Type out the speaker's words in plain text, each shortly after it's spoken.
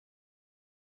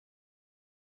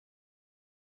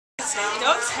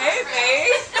Hey,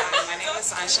 babe. My name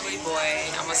is Anjali Boy.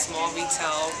 I'm a small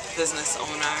retail business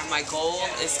owner. My goal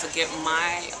is to get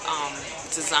my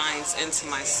designs into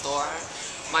my store.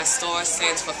 My store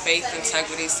stands for faith,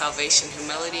 integrity, salvation,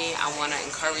 humility. I want to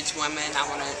encourage women. I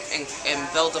want to and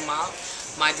build them up.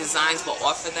 My designs will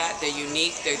offer that. They're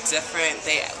unique. They're different.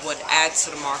 They would add to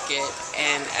the market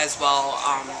and as well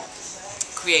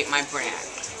create my brand.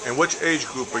 And which age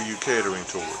group are you catering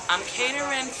toward? I'm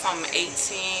catering from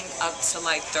 18 up to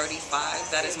like 35.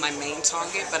 That is my main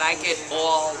target, but I get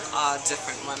all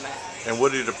different women. And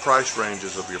what are the price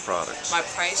ranges of your products? My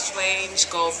price range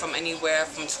go from anywhere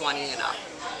from 20 and up.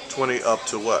 20 up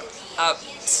to what? Up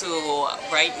to,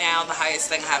 right now, the highest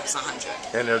thing I have is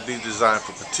 100. And are these designed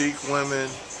for petite women,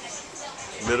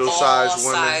 middle-sized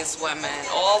women? All size women.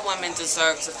 All women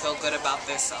deserve to feel good about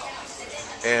themselves.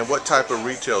 And what type of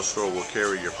retail store will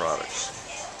carry your products?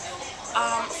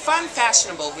 Fun,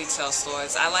 fashionable retail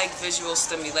stores. I like visual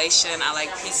stimulation. I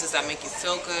like pieces that make you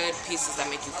feel good, pieces that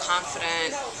make you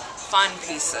confident, fun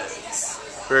pieces.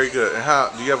 Very good. And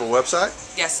do you have a website?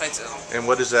 Yes, I do. And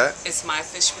what is that? It's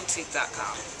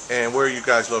myfishboutique.com. And where are you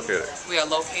guys located? We are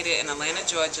located in Atlanta,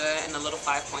 Georgia, in the Little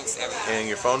Five Points area. And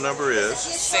your phone number is?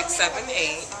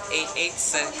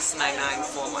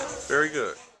 678-886-9941. Very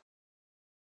good.